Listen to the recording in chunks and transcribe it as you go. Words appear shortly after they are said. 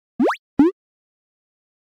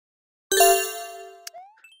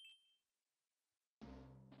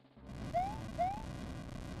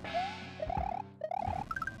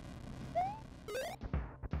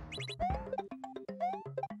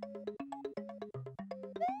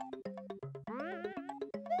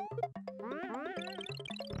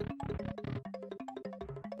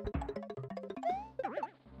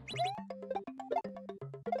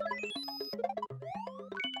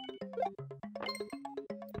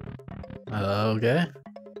Okay.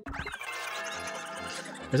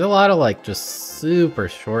 There's a lot of like just super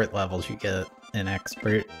short levels you get in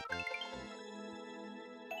Expert.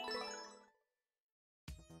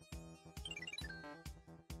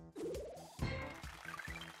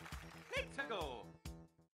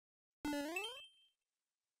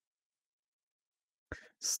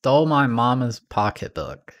 Stole my mama's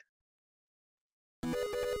pocketbook.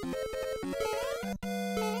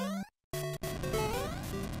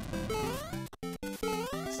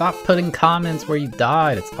 Stop putting comments where you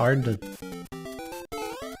died, it's hard to...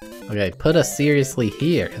 Okay, put us seriously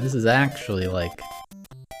here. This is actually like...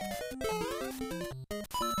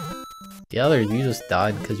 The other, you just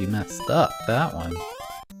died because you messed up. That one.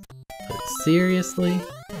 But seriously?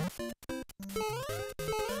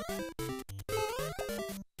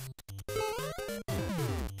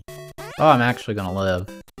 Oh, I'm actually gonna live.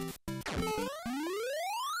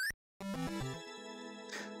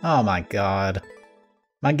 Oh my god.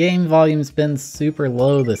 My game volume's been super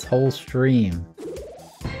low this whole stream.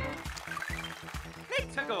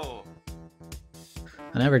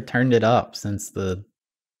 I never turned it up since the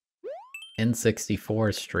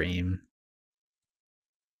N64 stream.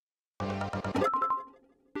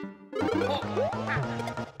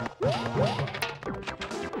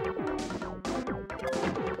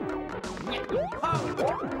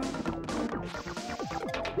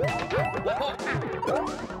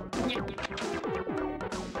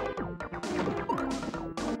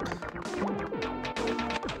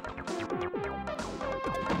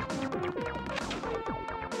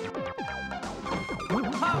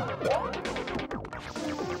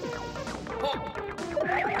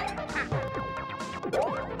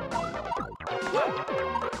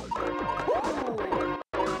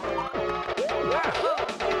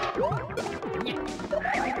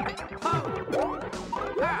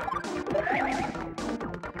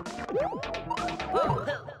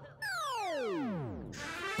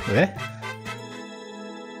 Okay.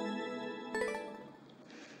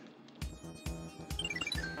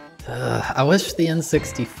 I wish the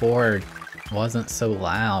N64 wasn't so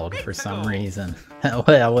loud for some reason. That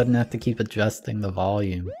way I wouldn't have to keep adjusting the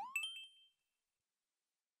volume.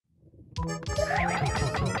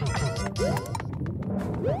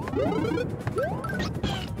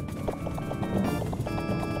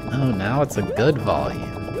 Oh, now it's a good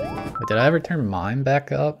volume. Wait, did I ever turn mine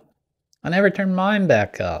back up? I never turned mine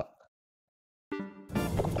back up.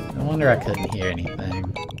 No wonder I couldn't hear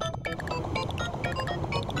anything.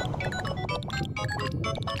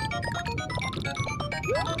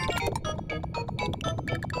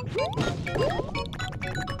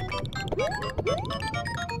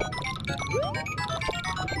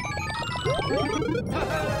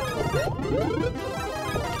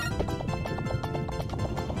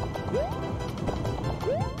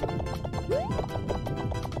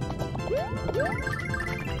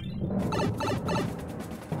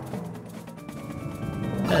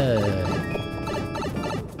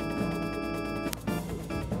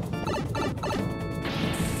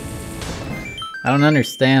 I don't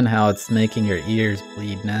understand how it's making your ears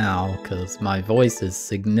bleed now, because my voice is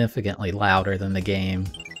significantly louder than the game.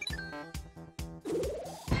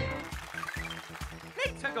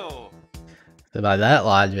 So by that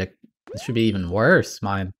logic, it should be even worse.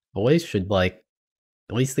 My voice should, like,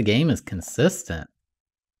 at least the game is consistent.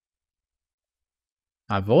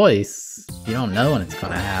 My voice, you don't know when it's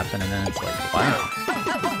gonna happen, and then it's like, wow.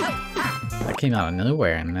 That came out of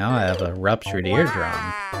nowhere, and now I have a ruptured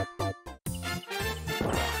eardrum.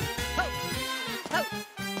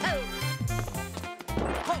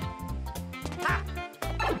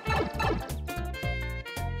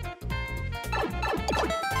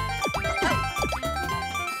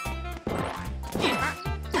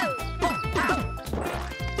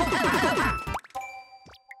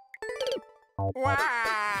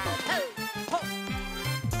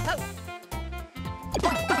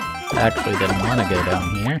 I actually didn't want to go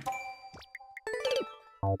down here.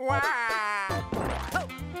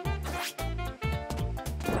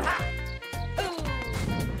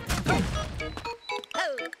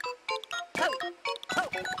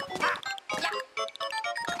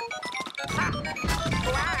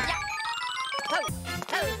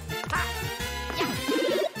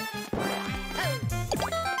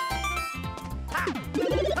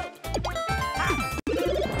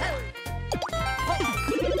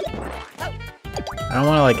 I don't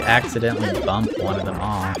want to, like, accidentally bump one of them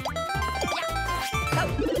off.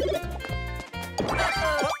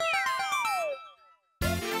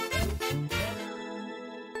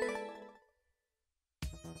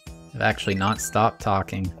 I've actually not stopped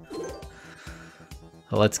talking.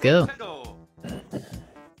 Well, let's go.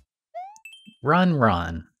 Run,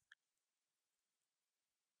 run.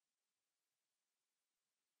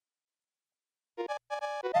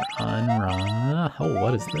 Run, run. Oh,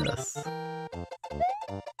 what is this?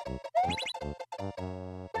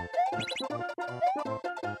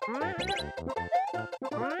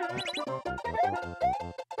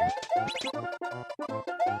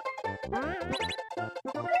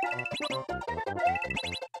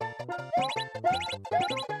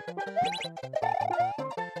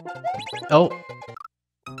 Oh!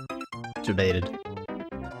 Debated.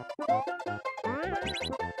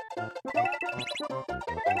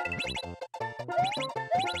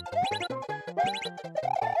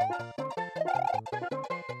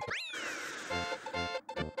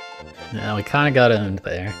 Yeah, we kinda got owned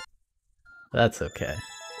there. That's okay.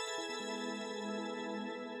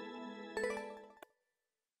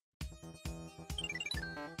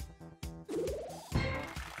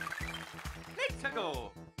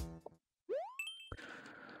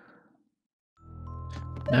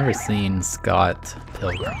 Never seen Scott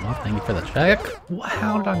Pilgrim. Well, thank you for the check.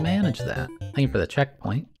 How did I manage that? Thank you for the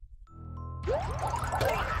checkpoint.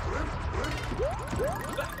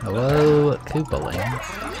 Hello,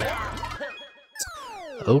 Koopalings.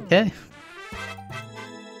 Okay.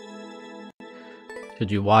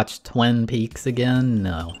 Should you watch Twin Peaks again?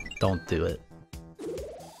 No, don't do it.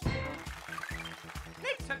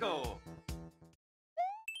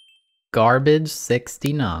 Garbage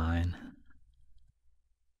 69.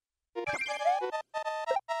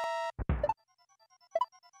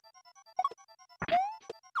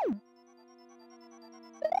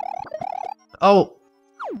 Oh!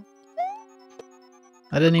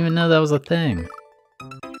 I didn't even know that was a thing.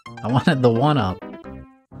 I wanted the 1-up.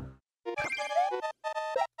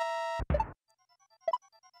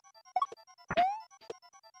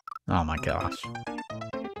 Oh my gosh.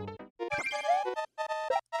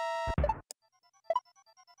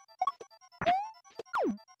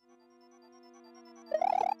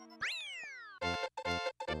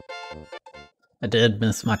 I did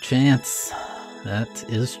miss my chance. That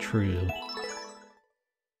is true.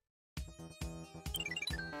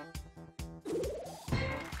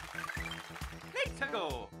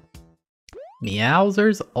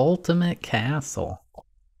 Meowser's Ultimate Castle.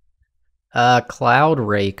 Cloud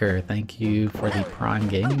Raker, thank you for the Prime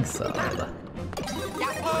Gaming sub.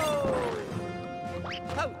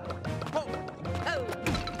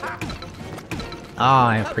 Ah,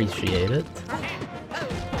 I appreciate it.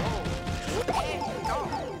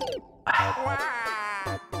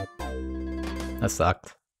 That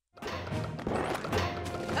sucked.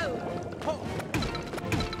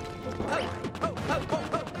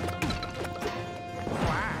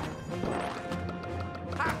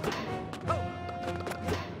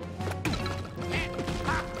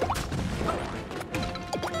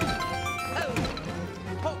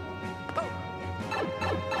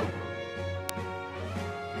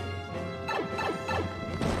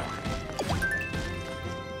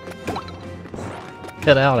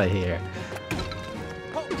 Get out of here.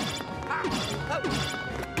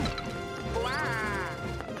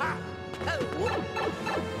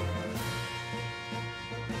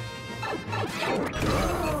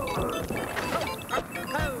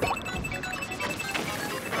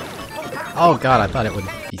 Oh god, I thought it would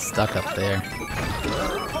be stuck up there.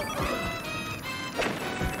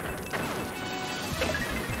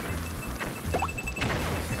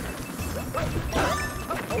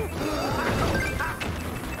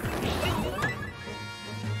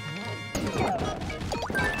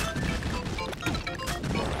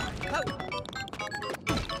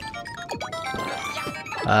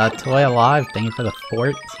 Toy Alive, thank you for the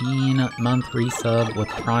 14-month resub with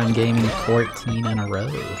Prime Gaming 14 in a row.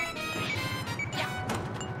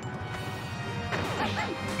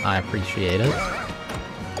 I appreciate it.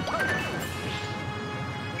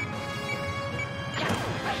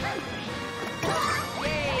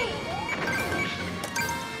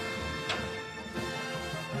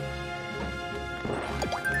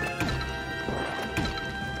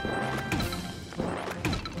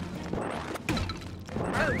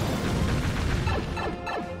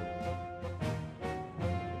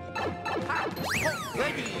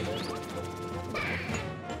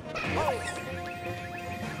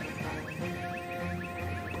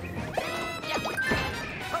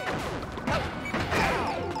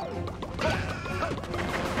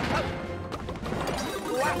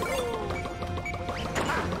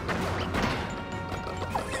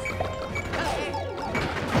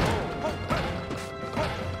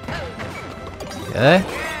 Okay.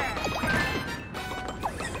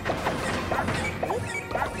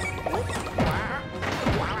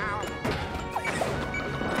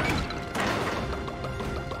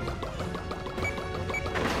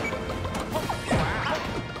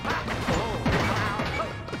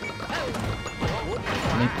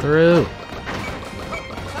 through.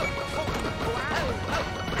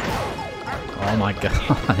 Oh my god.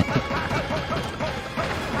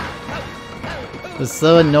 It's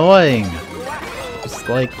so annoying. Just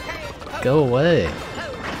like, go away.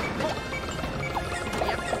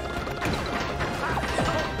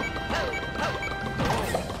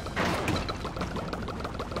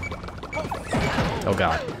 Oh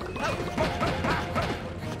god.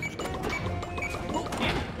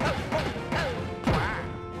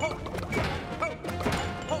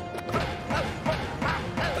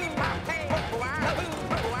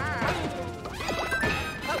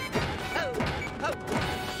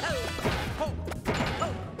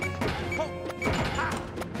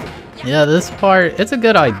 Yeah, this part, it's a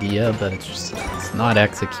good idea, but it's not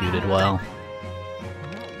executed well.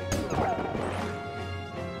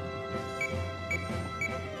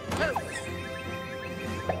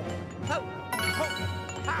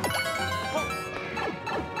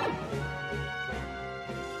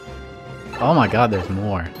 Oh my god, there's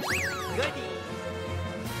more.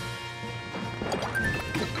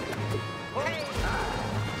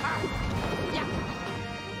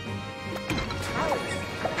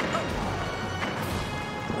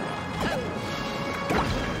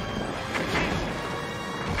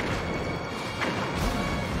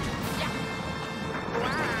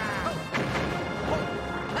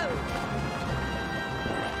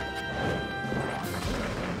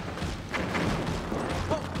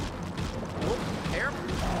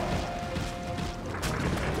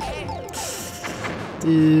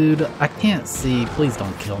 Dude, I can't see. Please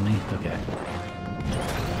don't kill me. Okay.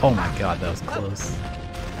 Oh my god, that was close.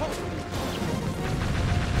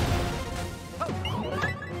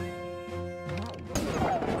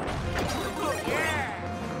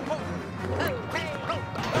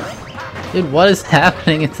 Dude, what is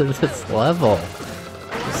happening into this level?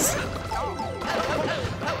 Just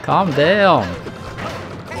calm down.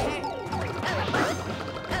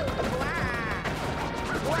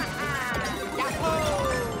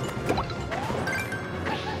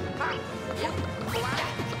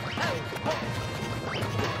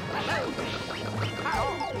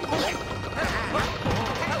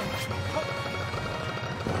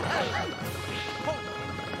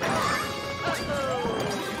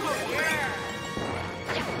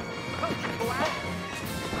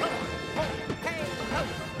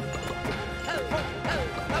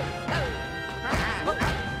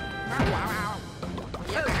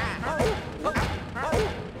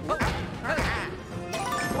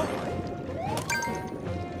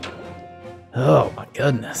 Oh my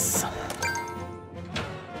goodness.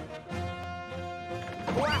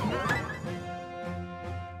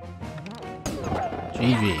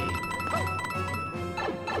 GG.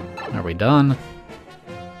 Are we done?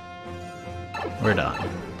 We're done.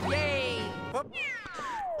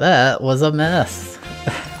 That was a mess.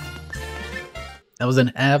 That was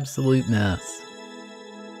an absolute mess.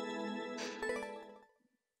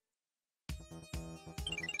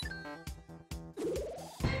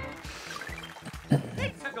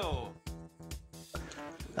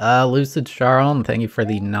 Lucid Sharon, thank you for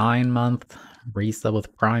the 9-month resub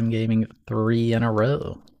with Prime Gaming 3 in a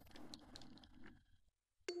row.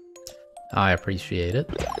 I appreciate it.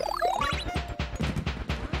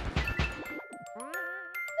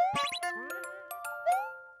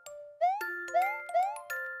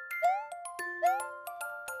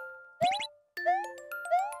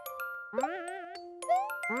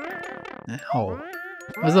 Ow.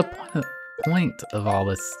 What's the point of all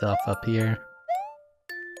this stuff up here?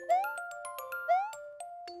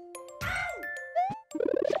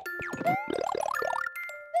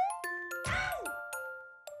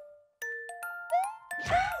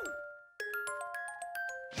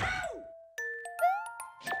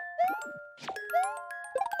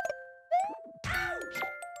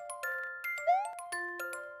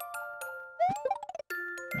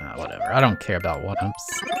 Whatever, I don't care about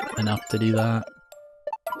one-ups enough to do that.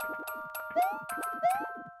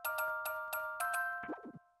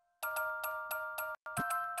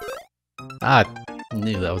 I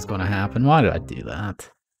knew that was going to happen. Why did I do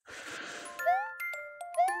that?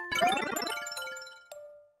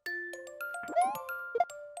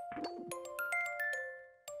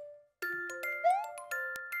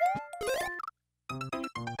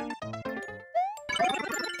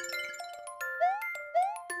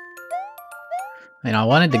 I mean, I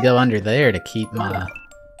wanted to go under there to keep my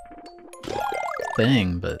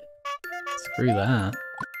thing, but screw that.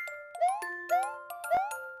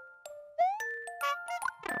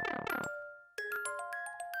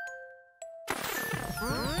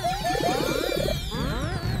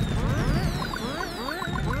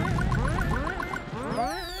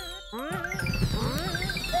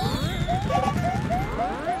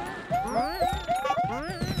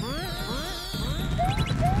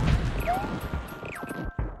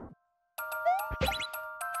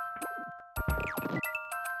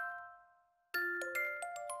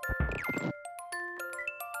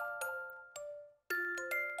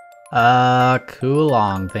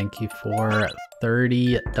 Coolong, thank you for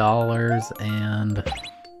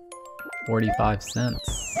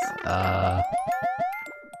 $30.45.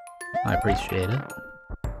 I appreciate it.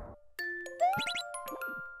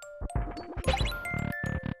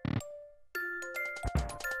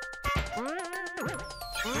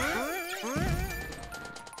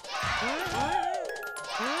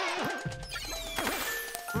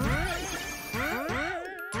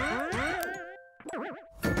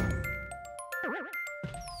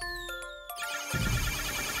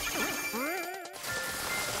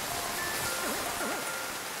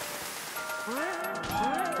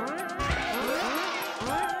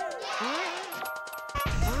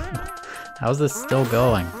 How's this still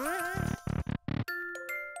going?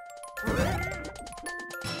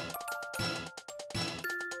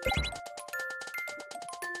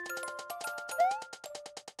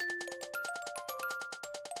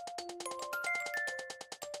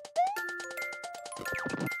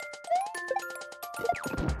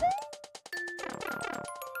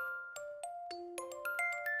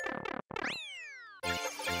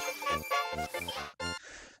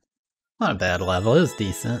 Not a bad level, it was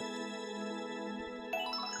decent.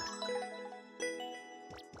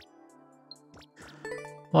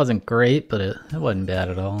 Wasn't great, but it wasn't bad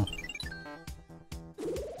at all.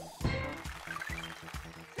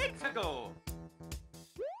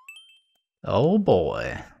 Oh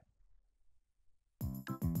boy.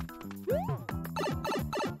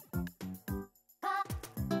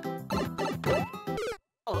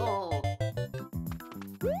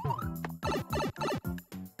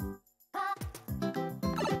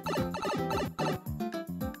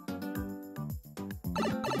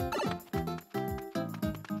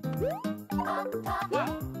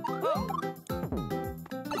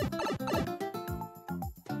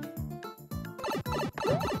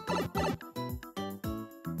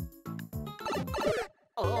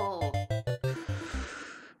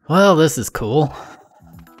 Well, this is cool.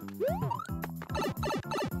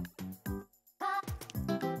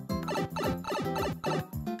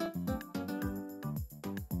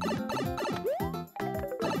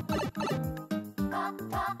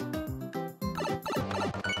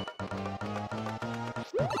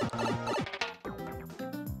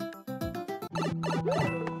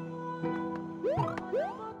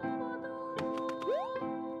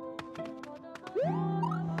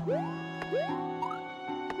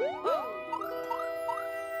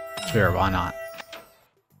 Sure, why not?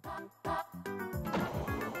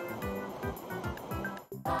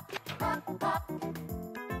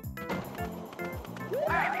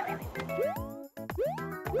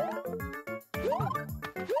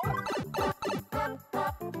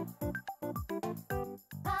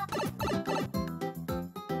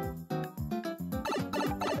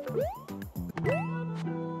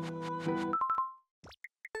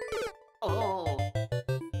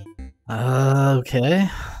 Okay.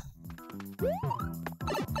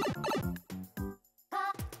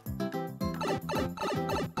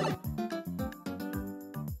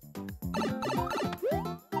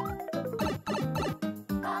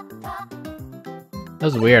 That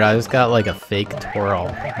was weird, I just got like a fake twirl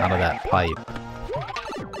out of that pipe.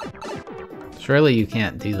 Surely you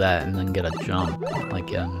can't do that and then get a jump,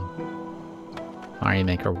 like in Mario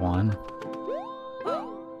Maker 1.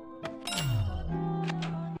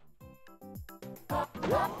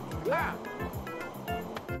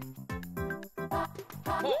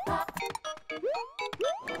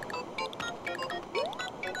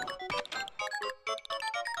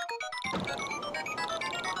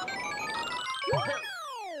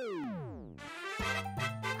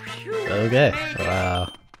 Okay,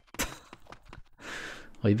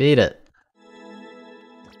 we beat it.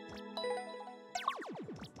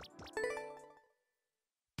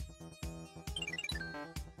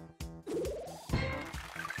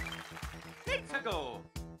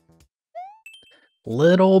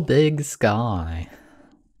 Little Big Sky.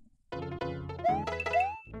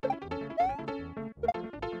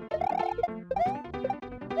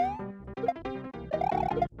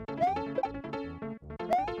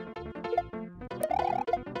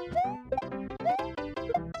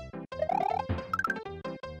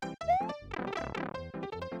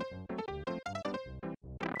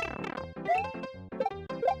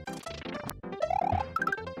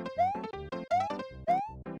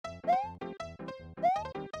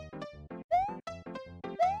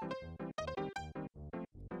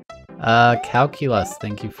 Calculus,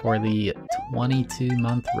 thank you for the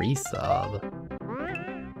 22-month resub.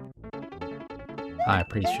 I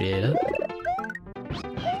appreciate it.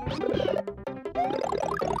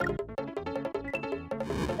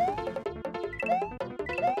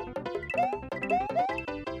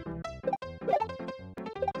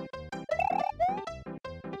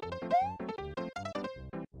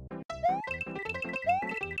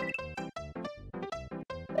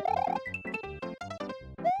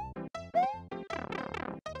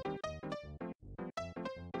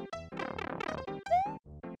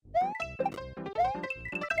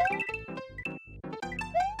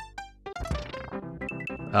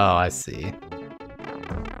 Oh, I see.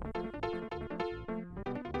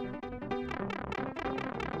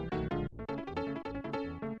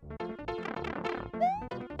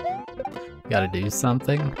 Gotta do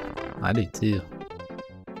something? I do too.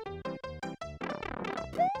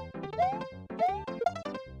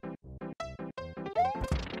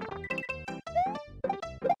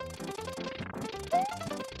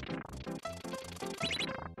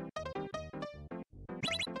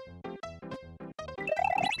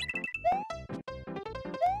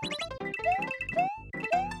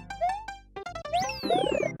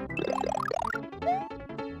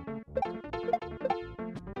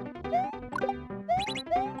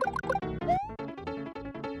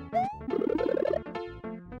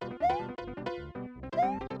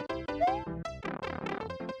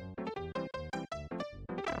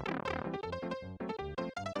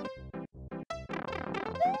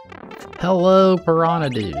 Hello,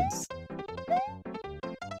 piranha dudes.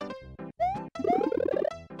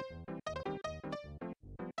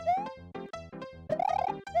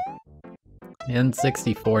 The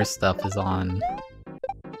N64 stuff is on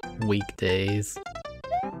weekdays.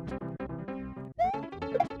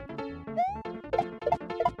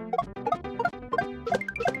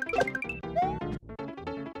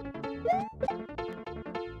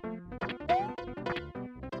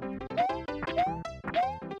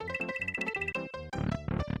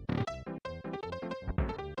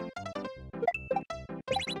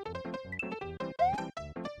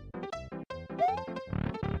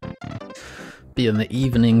 Be in the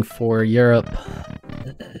evening for Europe.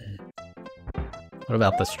 What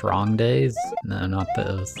about the strong days? No, not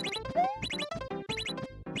those.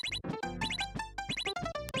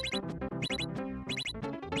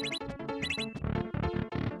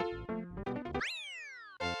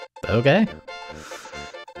 Okay.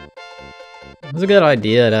 It was a good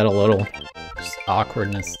idea. It had a little just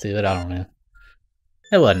awkwardness to it. I don't know.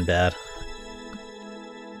 It wasn't bad.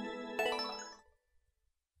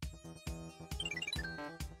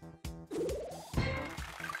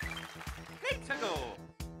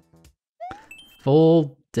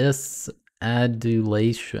 Full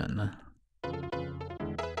disadulation. I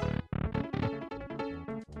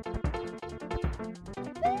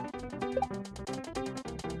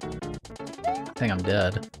think I'm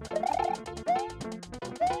dead.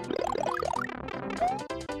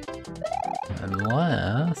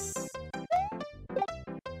 Unless...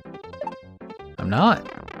 I'm not.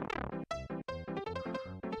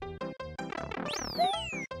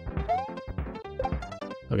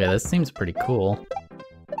 Okay, this seems pretty cool.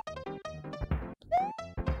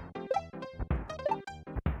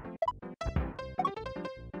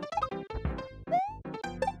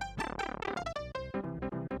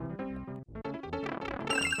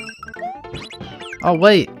 Oh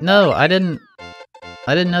wait, no, I didn't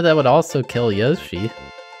know that would also kill Yoshi.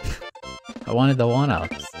 I wanted the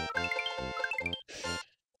one-ups.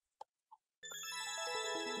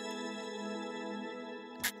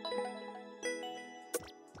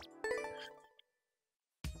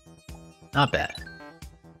 Not bad.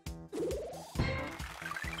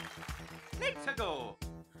 Let's go.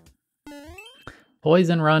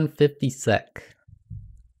 Poison Run 50 sec.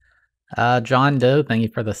 John Doe, thank you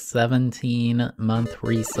for the 17-month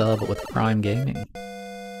resub with Prime Gaming.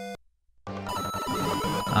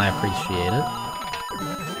 I appreciate it.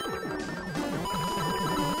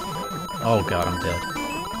 Oh god, I'm dead.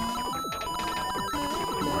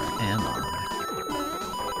 Where am I?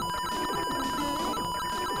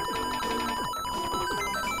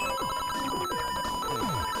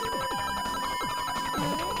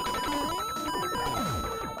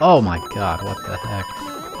 Oh my god, what the heck?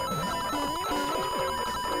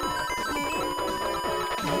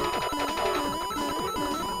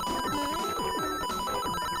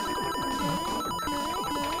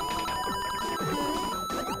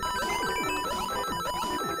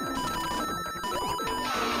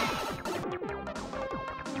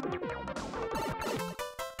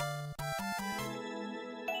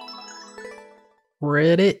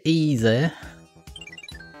 Pretty easy.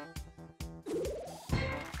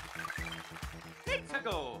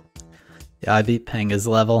 Yeah, I beat Penga's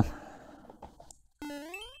level.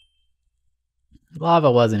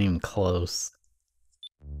 Lava wasn't even close.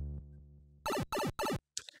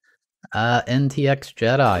 NTX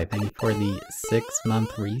Jedi, thank you for the 6-month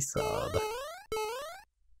resub.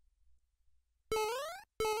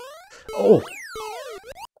 Oh!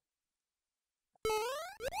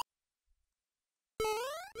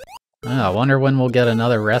 I wonder when we'll get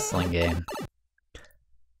another wrestling game.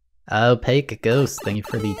 Opaque Ghost, thank you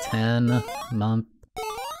for the 10-month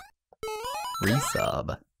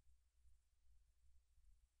resub.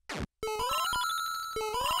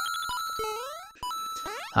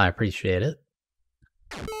 I appreciate it.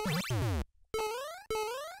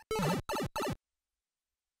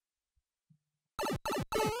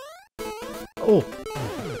 Oh!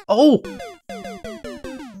 Oh!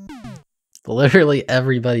 Literally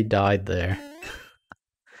everybody died there.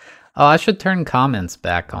 Oh, I should turn comments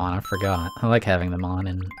back on. I forgot. I like having them on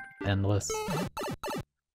in endless.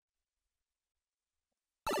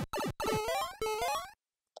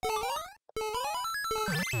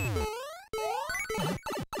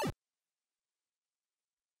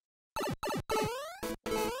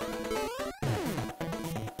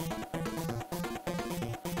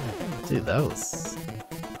 Dude, that was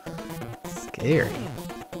scary.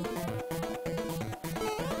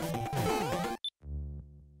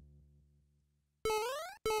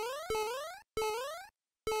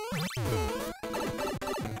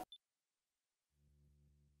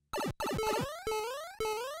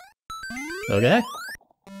 Okay.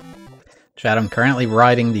 Chat, I'm currently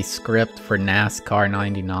writing the script for NASCAR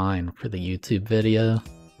 99 for the YouTube video.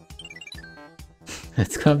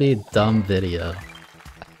 It's gonna be a dumb video.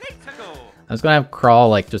 I was gonna have Crawl,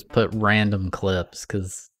 like, just put random clips,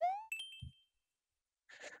 because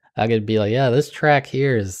I could be like, yeah, this track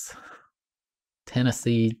here is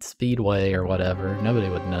Tennessee Speedway or whatever. Nobody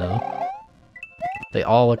would know. They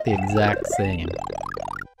all look the exact same.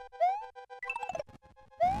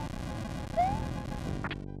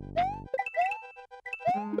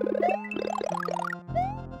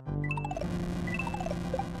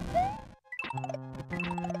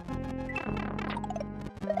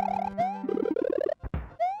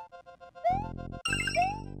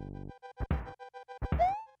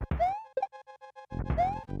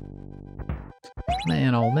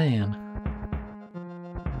 Man, oh man.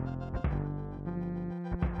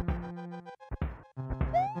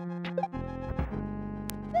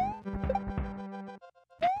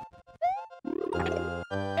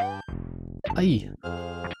 Aye.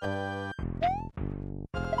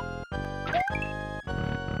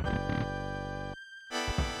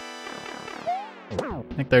 I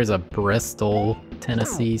think there's a Bristol,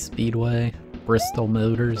 Tennessee Speedway. Bristol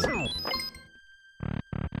Motors.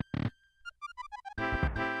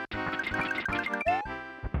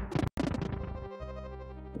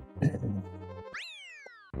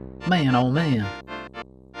 Man, oh man.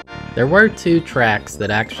 There were 2 tracks that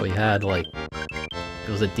actually had, like, it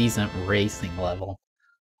was a decent racing level.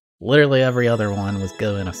 Literally every other one was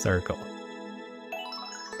go in a circle.